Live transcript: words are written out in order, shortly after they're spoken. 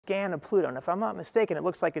scan of Pluto. And if I'm not mistaken, it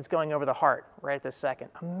looks like it's going over the heart right at this second.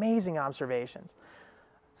 Amazing observations.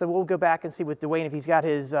 So we'll go back and see with Dwayne if he's got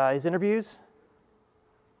his interviews.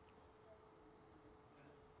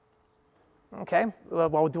 Okay,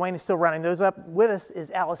 while Dwayne is still rounding those up, with us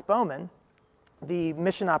is Alice Bowman, the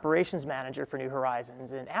Mission Operations Manager for New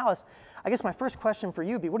Horizons. And Alice, I guess my first question for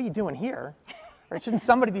you would be, what are you doing here? Or shouldn't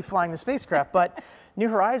somebody be flying the spacecraft? But New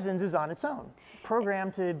Horizons is on its own,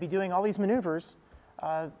 programmed to be doing all these maneuvers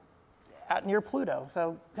out near Pluto.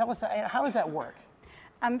 So tell us, how does that work?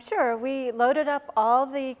 Sure. We loaded up all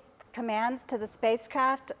the commands to the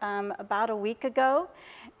spacecraft about a week ago,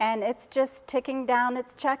 and it's just ticking down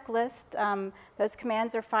its checklist. Those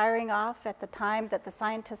commands are firing off at the time that the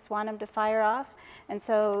scientists want them to fire off, and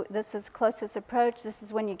so this is closest approach. This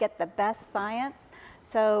is when you get the best science.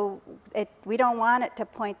 So we don't want it to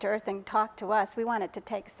point to Earth and talk to us. We want it to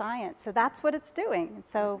take science. So that's what it's doing. And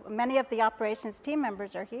so many of the operations team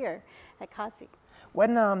members are here at COSI.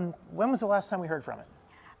 When was the last time we heard from it?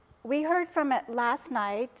 We heard from it last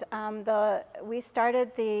night. We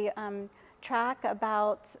started the track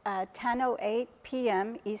about 10:08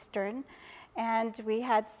 p.m. Eastern, and we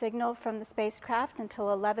had signal from the spacecraft until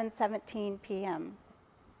 11:17 p.m.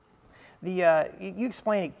 You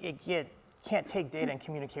explained it can't take data and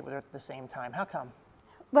communicate with Earth at the same time. How come?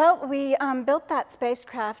 Well, we built that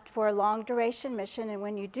spacecraft for a long duration mission, and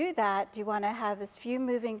when you do that, you want to have as few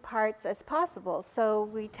moving parts as possible. So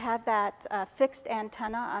we have that fixed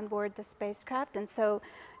antenna on board the spacecraft, and so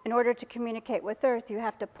in order to communicate with Earth, you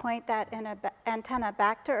have to point that antenna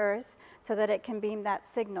back to Earth so that it can beam that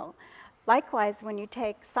signal. Likewise, when you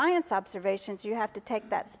take science observations, you have to take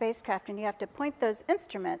that spacecraft and you have to point those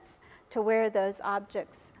instruments to where those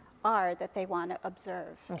objects are that they want to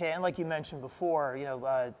observe. Okay, and like you mentioned before,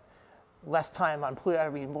 less time on Pluto, I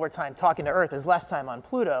mean, more time talking to Earth is less time on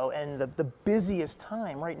Pluto, and the busiest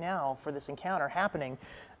time right now for this encounter happening,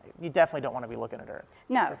 you definitely don't want to be looking at Earth.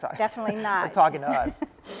 No, definitely not. Or talking to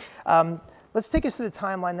us. Let's take us to the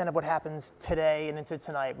timeline then of what happens today and into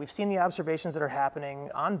tonight. We've seen the observations that are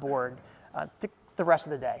happening on board. The rest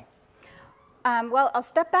of the day. Well, I'll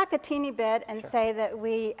step back a teeny bit and Sure. say that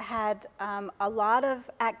we had a lot of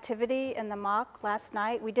activity in the Mach last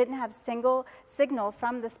night. We didn't have single signal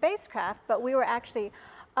from the spacecraft, but we were actually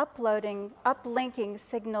uplinking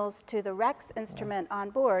signals to the REX instrument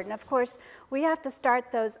on board. And of course, we have to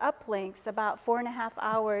start those uplinks about 4.5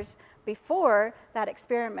 hours before that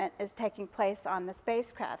experiment is taking place on the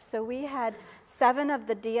spacecraft. So we had 7 of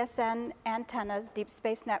the DSN antennas, Deep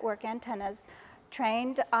Space Network antennas,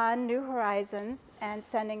 trained on New Horizons and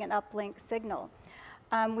sending an uplink signal.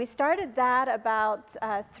 We started that about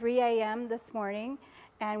 3 a.m. this morning,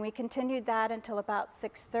 and we continued that until about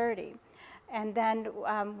 6:30. And then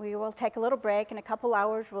we will take a little break. In a couple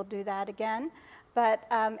hours, we'll do that again. But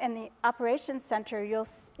in the operations center,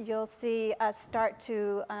 you'll see us start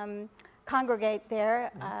to congregate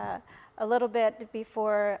there a little bit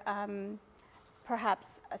before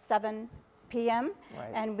perhaps 7 p.m.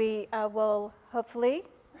 Right. And we will hopefully,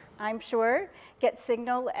 I'm sure, get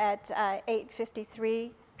signal at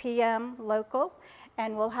 8:53 p.m. local.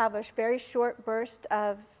 And we'll have a very short burst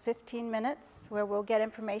of 15 minutes where we'll get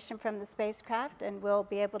information from the spacecraft and we'll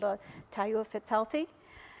be able to tell you if it's healthy.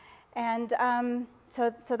 And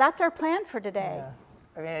so that's our plan for today. Yeah.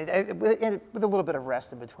 I mean, with a little bit of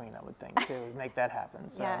rest in between, I would think, to make that happen.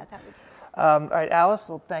 So. Yeah, that would. All right, Alice,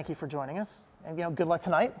 well, thank you for joining us. And, good luck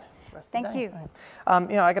tonight. Thank you.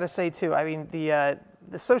 I got to say, too, I mean, the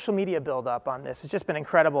social media build-up on this has just been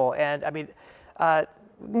incredible. And, I mean,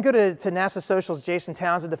 we can go to NASA Socials, Jason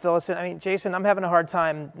Townsend, to fill us in. I mean, Jason, I'm having a hard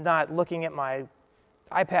time not looking at my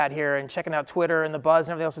iPad here and checking out Twitter and the buzz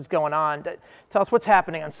and everything else that's going on. Tell us what's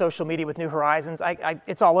happening on social media with New Horizons.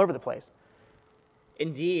 It's all over the place.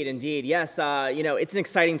 Indeed, indeed. Yes, it's an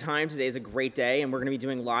exciting time. Today is a great day, and we're going to be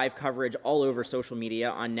doing live coverage all over social media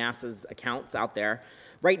on NASA's accounts out there.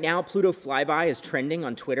 Right now, Pluto Flyby is trending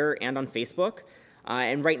on Twitter and on Facebook.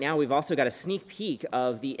 And right now, we've also got a sneak peek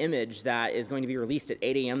of the image that is going to be released at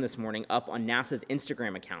 8 a.m. this morning up on NASA's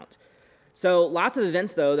Instagram account. So lots of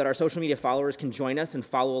events, though, that our social media followers can join us and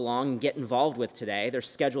follow along and get involved with today. They're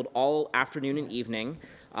scheduled all afternoon and evening.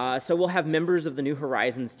 So we'll have members of the New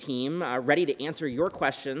Horizons team ready to answer your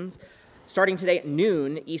questions starting today at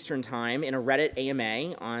noon Eastern Time in a Reddit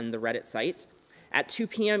AMA on the Reddit site. At 2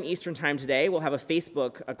 p.m. Eastern Time today, we'll have a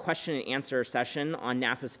question and answer session on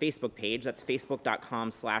NASA's Facebook page. That's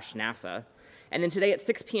facebook.com/NASA. And then today at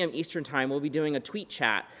 6 p.m. Eastern Time, we'll be doing a tweet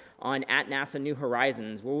chat on @NASA New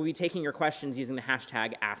Horizons, where we'll be taking your questions using the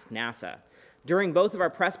hashtag AskNASA. During both of our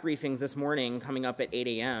press briefings this morning, coming up at 8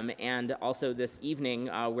 a.m., and also this evening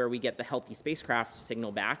where we get the healthy spacecraft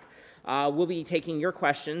signal back, we'll be taking your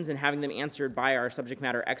questions and having them answered by our subject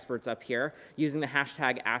matter experts up here using the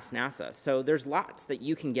hashtag AskNASA. So there's lots that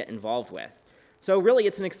you can get involved with. So really,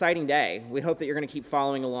 it's an exciting day. We hope that you're going to keep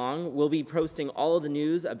following along. We'll be posting all of the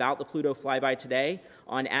news about the Pluto flyby today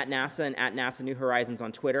on @NASA and @NASA New Horizons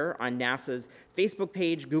on Twitter, on NASA's Facebook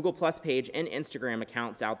page, Google Plus page, and Instagram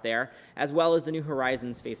accounts out there, as well as the New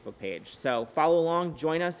Horizons Facebook page. So follow along,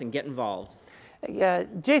 join us, and get involved. Yeah,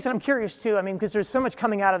 Jason, I'm curious too. I mean, because there's so much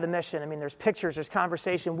coming out of the mission. I mean, there's pictures, there's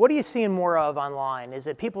conversation. What are you seeing more of online? Is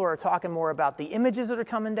it people are talking more about the images that are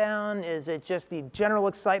coming down? Is it just the general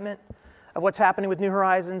excitement of what's happening with New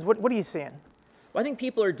Horizons? What are you seeing? Well, I think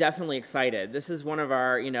people are definitely excited. This is one of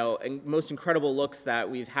our, most incredible looks that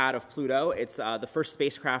we've had of Pluto. It's the first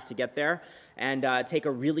spacecraft to get there and take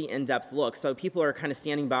a really in-depth look. So people are kind of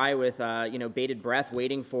standing by with, bated breath,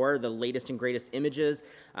 waiting for the latest and greatest images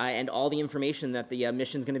and all the information that the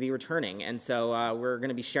mission's going to be returning. And so we're going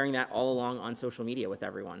to be sharing that all along on social media with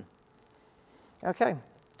everyone. Okay,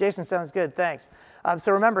 Jason, sounds good. Thanks.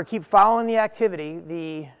 So remember, keep following the activity.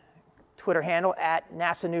 The Twitter handle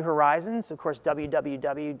 @NASA New Horizons, of course,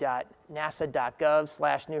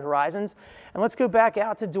 www.nasa.gov/New Horizons. And let's go back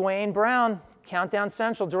out to Dwayne Brown, Countdown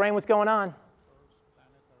Central. Dwayne, what's going on?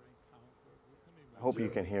 I hope you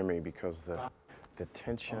can hear me because the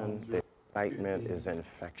tension, the excitement is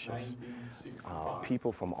infectious.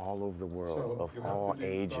 People from all over the world, of all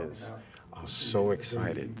ages, are so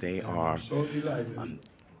excited. They are,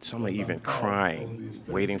 some are even crying,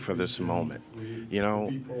 waiting for this moment.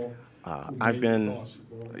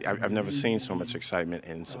 I've never seen so much excitement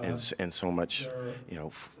and so much,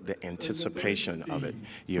 the anticipation of it.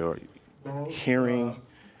 You're hearing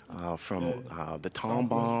from the Tom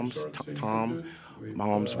Bombs. Tom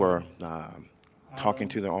Bombs were talking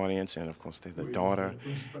to the audience, and of course they're the daughter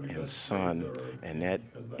and son, Annette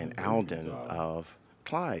and Alden of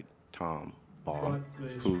Clyde Tom Baum,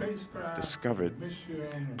 who discovered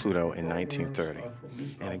Pluto in 1930.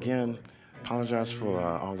 And again, apologize for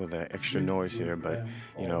all of the extra noise here, but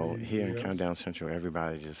here in Countdown Central,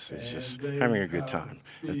 everybody is just having a good time.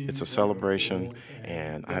 It's a celebration,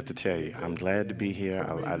 and I have to tell you, I'm glad to be here.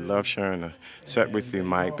 I love sharing a set with you,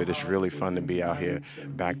 Mike, but it's really fun to be out here.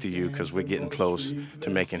 Back to you, because we're getting close to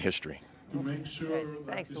making history. Okay,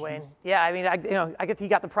 thanks, Dwayne. Yeah, I mean, I get you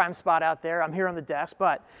got the prime spot out there. I'm here on the desk,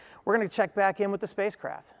 but we're going to check back in with the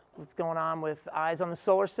spacecraft. What's going on with eyes on the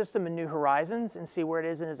solar system and New Horizons and see where it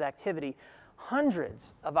is in its activity.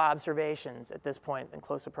 Hundreds of observations at this point in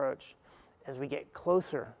close approach as we get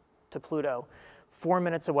closer to Pluto. 4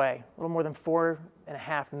 minutes away, a little more than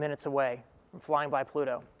 4.5 minutes away from flying by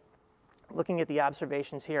Pluto. Looking at the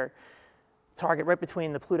observations here, target right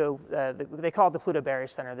between the Pluto, they call it the Pluto Barrier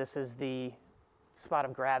Center. This is the spot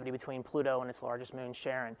of gravity between Pluto and its largest moon,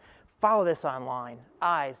 Charon. Follow this online,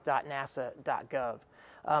 eyes.nasa.gov.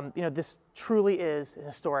 This truly is a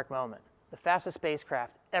historic moment. The fastest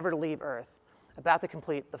spacecraft ever to leave Earth, about to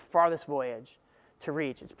complete the farthest voyage to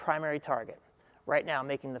reach its primary target, right now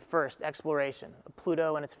making the first exploration of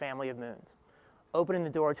Pluto and its family of moons, opening the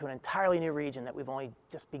door to an entirely new region that we've only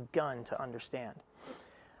just begun to understand.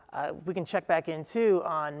 We can check back in too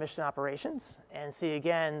on mission operations and see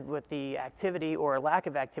again with the activity or lack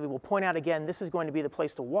of activity. We'll point out again, this is going to be the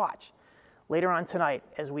place to watch later on tonight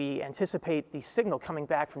as we anticipate the signal coming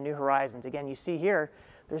back from New Horizons. Again, you see here,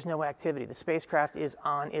 there's no activity. The spacecraft is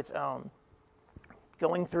on its own,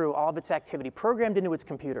 going through all of its activity programmed into its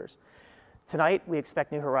computers. Tonight, we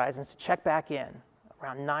expect New Horizons to check back in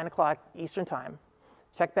around 9 o'clock Eastern Time,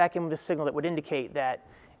 check back in with a signal that would indicate that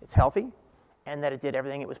it's healthy and that it did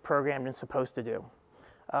everything it was programmed and supposed to do.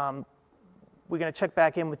 We're going to check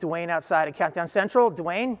back in with Dwayne outside at Countdown Central.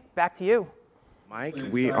 Dwayne, back to you. Mike,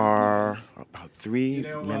 we are about 3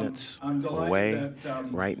 minutes away.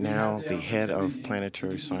 Right now, the head of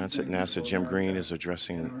planetary science at NASA, Jim Green, is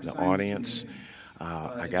addressing the audience.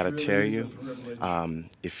 I got to tell you,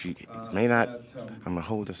 if you may not, I'm going to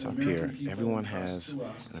hold this up here. Everyone has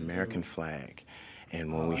an American flag.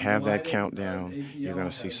 And when we have that countdown, you're going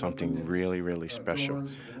to see something really, really special.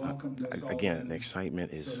 Again, the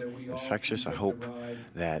excitement is infectious. I hope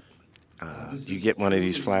that you get one of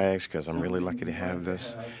these flags, because I'm really lucky to have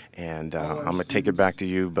this. And I'm going to take it back to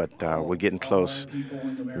you, but we're getting close.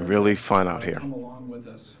 Really fun out here. Come along with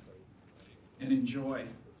us and enjoy.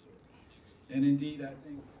 And indeed, I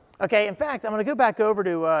think. Okay, in fact, I'm going to go back over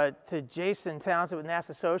to Jason Townsend with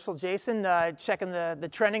NASA Social. Jason, checking the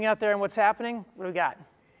trending out there and what's happening. What do we got?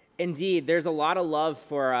 Indeed, there's a lot of love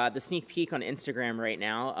for the sneak peek on Instagram right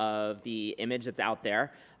now of the image that's out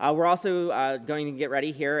there. We're also going to get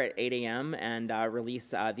ready here at 8 a.m. and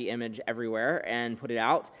release the image everywhere and put it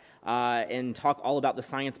out and talk all about the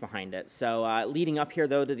science behind it. So leading up here,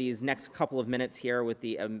 though, to these next couple of minutes here with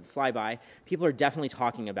the flyby, people are definitely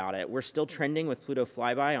talking about it. We're still trending with Pluto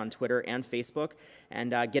Flyby on Twitter and Facebook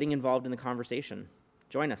and getting involved in the conversation.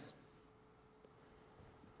 Join us.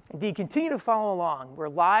 Indeed, continue to follow along. We're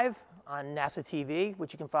live on NASA TV,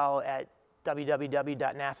 which you can follow at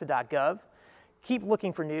www.nasa.gov. Keep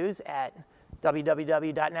looking for news at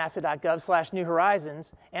www.nasa.gov/New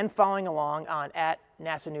Horizons and following along on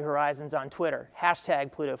 @NASA New Horizons on Twitter,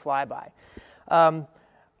 #Pluto Flyby. I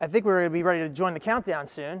think we're going to be ready to join the countdown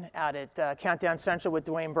soon out at Countdown Central with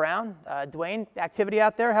Dwayne Brown. Dwayne, activity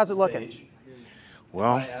out there, how's it looking?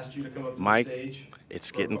 Well, Mike,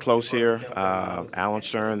 it's getting close here. Alan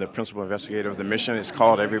Stern, the principal investigator of the mission, has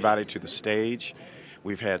called everybody to the stage.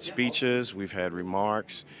 We've had speeches, we've had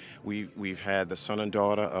remarks, we've had the son and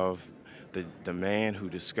daughter of the man who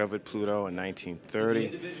discovered Pluto in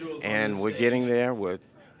 1930, and we're getting there with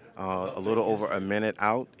a little over a minute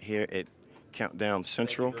out here at Countdown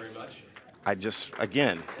Central.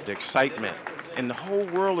 Again, the excitement, and the whole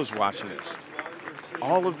world is watching this.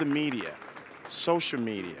 All of the media, social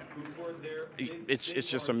media, it's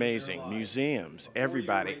just amazing. Museums,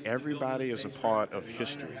 everybody is a part of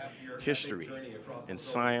history and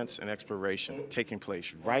science and exploration taking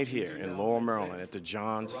place right here in Laurel, Maryland at the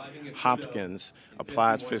Johns Hopkins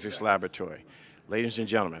Applied Physics Laboratory. Ladies and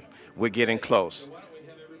gentlemen, we're getting close.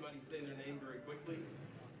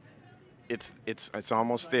 It's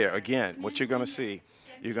almost there. Again, what you're going to see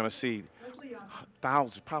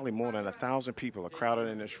thousands, probably more than 1,000 people are crowded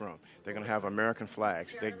in this room. They're going to have American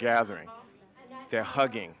flags. They're gathering. They're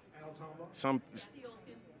hugging.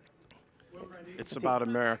 It's about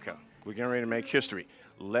America. We're getting ready to make history.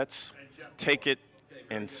 Let's take it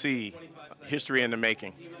and see history in the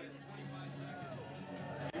making.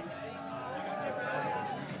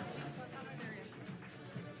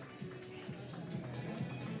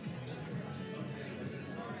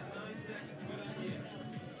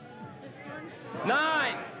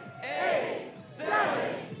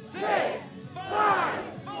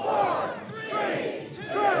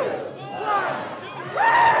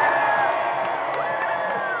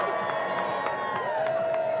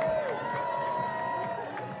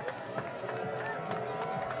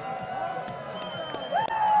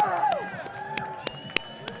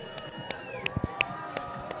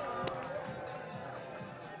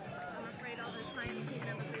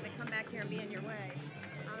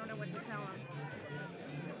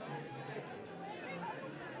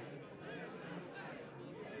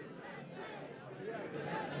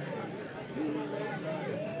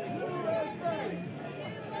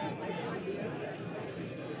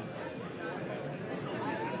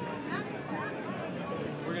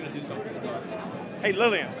 Hey,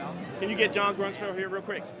 Lillian, can you get John Grunsfeld here real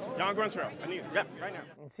quick? John Grunsfeld, I need him. Yep, right now.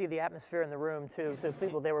 You can see the atmosphere in the room, too. So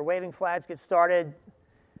people, they were waving flags, get started.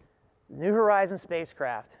 New Horizons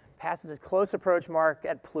spacecraft passes its close approach mark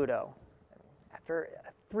at Pluto. After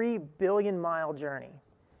a 3 billion mile journey,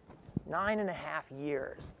 9.5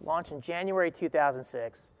 years, launched in January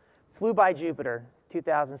 2006, flew by Jupiter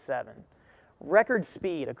 2007. Record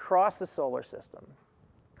speed across the solar system,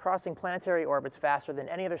 crossing planetary orbits faster than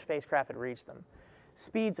any other spacecraft had reached them.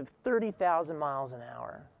 Speeds of 30,000 miles an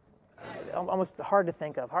hour. Almost hard to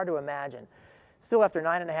think of, hard to imagine. Still, after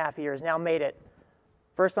 9.5 years, now made it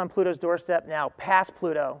first on Pluto's doorstep, now past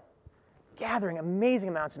Pluto, gathering amazing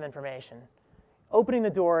amounts of information, opening the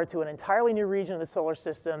door to an entirely new region of the solar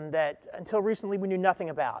system that until recently we knew nothing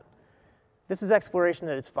about. This is exploration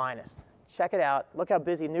at its finest. Check it out. Look how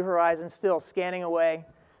busy New Horizons, still scanning away.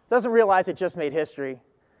 Doesn't realize it just made history,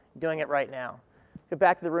 doing it right now. Go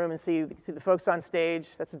back to the room and see the folks on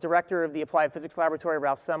stage. That's the director of the Applied Physics Laboratory,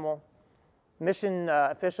 Ralph Semmel. Mission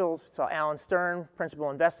officials, we saw Alan Stern, principal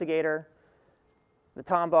investigator, the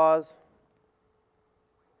Tombaugh.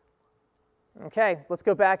 Okay, let's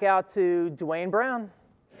go back out to Dwayne Brown.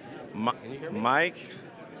 Mike,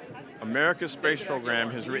 America's space program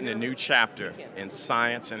has written a new chapter in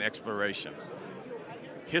science and exploration.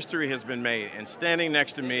 History has been made, and standing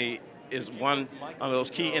next to me is one of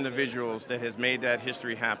those key individuals that has made that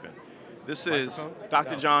history happen. This is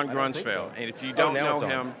Dr. John Grunsfeld, and if you don't know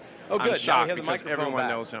him, I'm shocked because everyone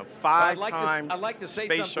knows him. Five-time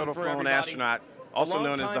space shuttle flown astronaut, also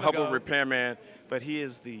known as the Hubble repairman, but he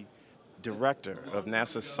is the director of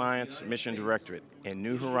NASA's Science Mission Directorate, and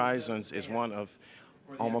New Horizons is one of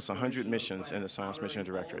almost 100 missions in the Science Mission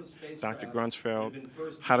Directorate. Dr. Grunsfeld,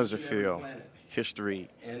 how does it feel history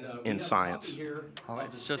in science? Oh,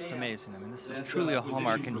 it's just amazing. I mean, this is truly a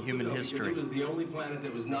hallmark in human history.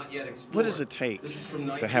 What does it take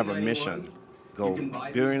to have a mission go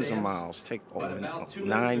billions of miles, take over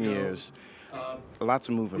 9 years, lots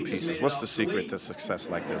of moving pieces? What's the secret to success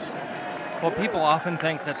like this? Well, people often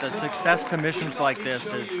think that the success to missions like this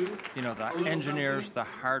is, you know, the engineers, the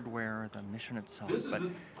hardware, the mission itself. But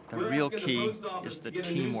the real key is the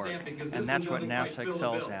teamwork, and that's what NASA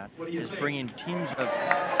excels at, is bringing teams of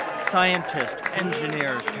scientists,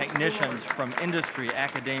 engineers, technicians from industry,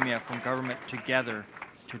 academia, from government together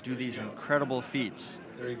to do these incredible feats,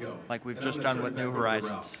 like we've just done with New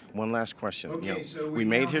Horizons. One last question. You know, we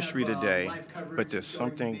made history today, but there's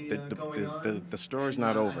something, the story's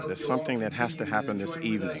not over. There's something that has to happen this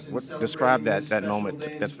evening. Describe that moment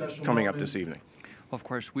that's coming up this evening. Of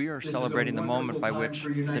course, we are celebrating the moment by which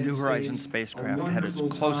the New Horizons spacecraft had its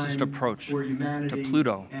closest approach to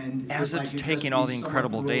Pluto as it's taking all the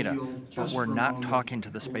incredible data. But we're not talking to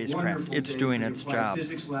the spacecraft. It's doing its job.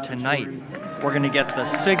 Tonight, we're going to get the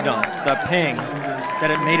signal, the ping, that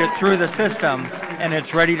it made it through the system, and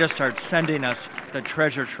it's ready to start sending us the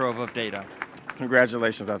treasure trove of data.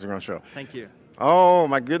 Congratulations, Dr. Grunsfeld. Thank you. Oh,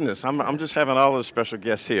 my goodness. I'm just having all those special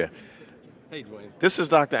guests here. Hey, Dwayne. This is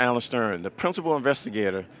Dr. Alan Stern, the principal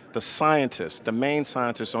investigator, the scientist, the main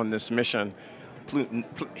scientist on this mission.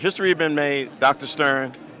 History has been made, Dr.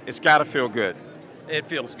 Stern. It's got to feel good. It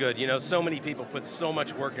feels good. You know, so many people put so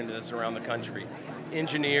much work into this around the country.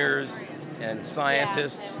 Engineers and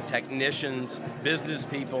scientists, technicians, business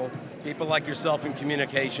people, people like yourself in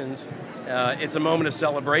communications. It's a moment of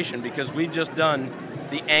celebration because we've just done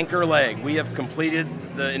the anchor leg. We have completed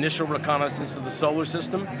the initial reconnaissance of the solar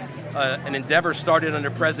system, an endeavor started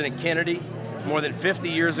under President Kennedy more than 50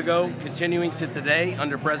 years ago, continuing to today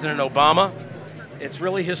under President Obama. It's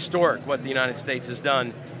really historic what the United States has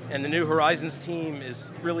done, and the New Horizons team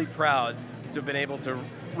is really proud to have been able to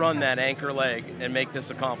run that anchor leg and make this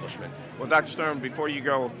accomplishment. Well, Dr. Stern, before you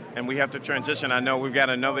go, and we have to transition, I know we've got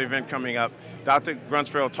another event coming up. Dr.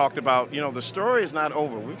 Grunsfeld talked about, you know, the story is not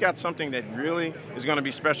over. We've got something that really is going to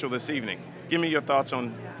be special this evening. Give me your thoughts on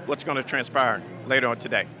what's going to transpire later on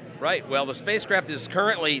today. Right, well, the spacecraft is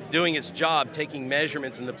currently doing its job, taking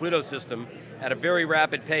measurements in the Pluto system at a very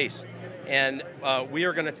rapid pace. And we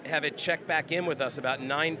are going to have it check back in with us about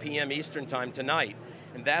 9 p.m. Eastern time tonight.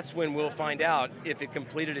 And that's when we'll find out if it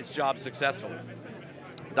completed its job successfully.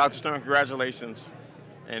 Dr. Stern, congratulations.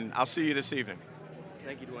 And I'll see you this evening.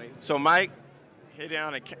 Thank you, Dwayne. So, Mike, head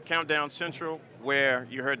down at Countdown Central, where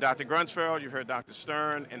you heard Dr. Grunsfeld, you heard Dr.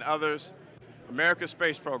 Stern, and others. America's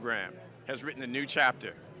space program has written a new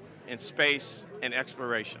chapter in space and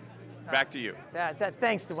exploration. Back to you.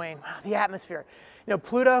 Thanks, Dwayne. The atmosphere. You know,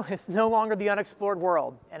 Pluto is no longer the unexplored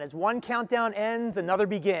world, and as one countdown ends, another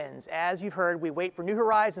begins. As you've heard, we wait for New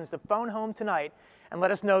Horizons to phone home tonight and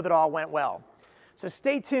let us know that all went well. So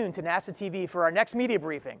stay tuned to NASA TV for our next media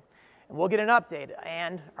briefing, and we'll get an update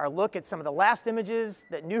and our look at some of the last images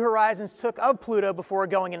that New Horizons took of Pluto before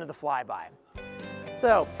going into the flyby.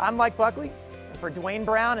 So I'm Mike Buckley, and for Dwayne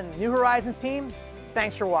Brown and the New Horizons team,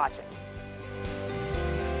 thanks for watching.